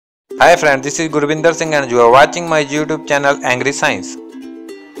Hi friends, this is Gurvinder Singh and you are watching my YouTube channel Angry Science.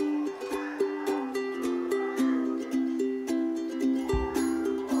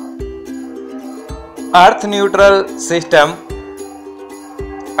 Earth neutral system.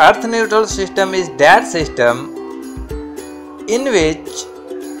 Earth neutral system is that system in which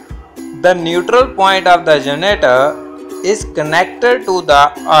the neutral point of the generator is connected to the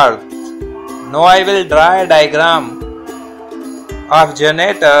earth. Now I will draw a diagram of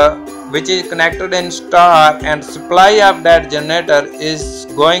generator which is connected in star, and supply of that generator is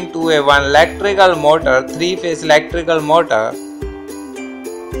going to a one electrical motor, 3-phase electrical motor.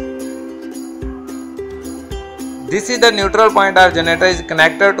 This is the neutral point of generator is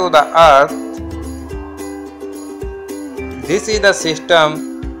connected to the earth. This is the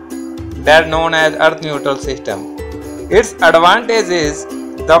system that known as earth neutral system. Its advantage is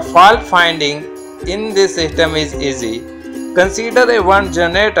the fault finding in this system is easy. Consider a one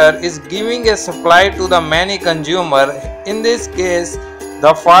generator is giving a supply to the many consumer. In this case,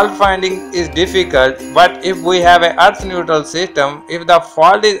 the fault finding is difficult, but if we have a earth neutral system, if the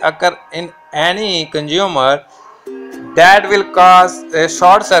fault is occur in any consumer, that will cause a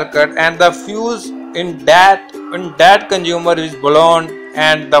short circuit and the fuse in that consumer is blown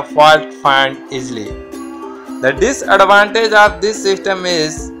and the fault find easily. The disadvantage of this system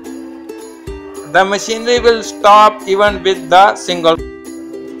is the machinery will stop even with the single.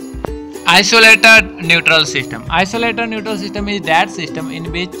 Isolated neutral system. Isolated neutral system is that system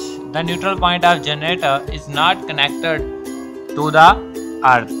in which the neutral point of generator is not connected to the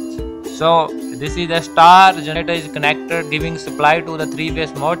earth. So this is the star generator is connected giving supply to the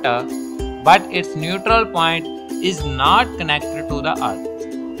 3-phase motor, but its neutral point is not connected to the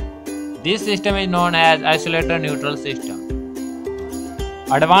earth. This system is known as isolated neutral system.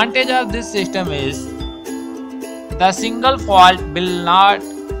 Advantage of this system is the single fault will not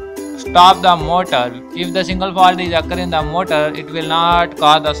stop the motor. If the single fault is occurring in the motor, it will not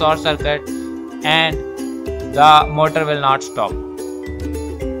cause the short circuit and the motor will not stop.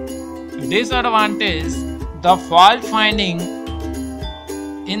 Disadvantage, the fault finding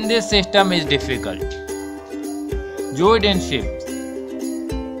in this system is difficult due to shifts.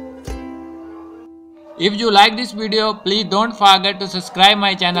 If you like this video, please don't forget to subscribe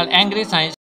my channel Angry Science.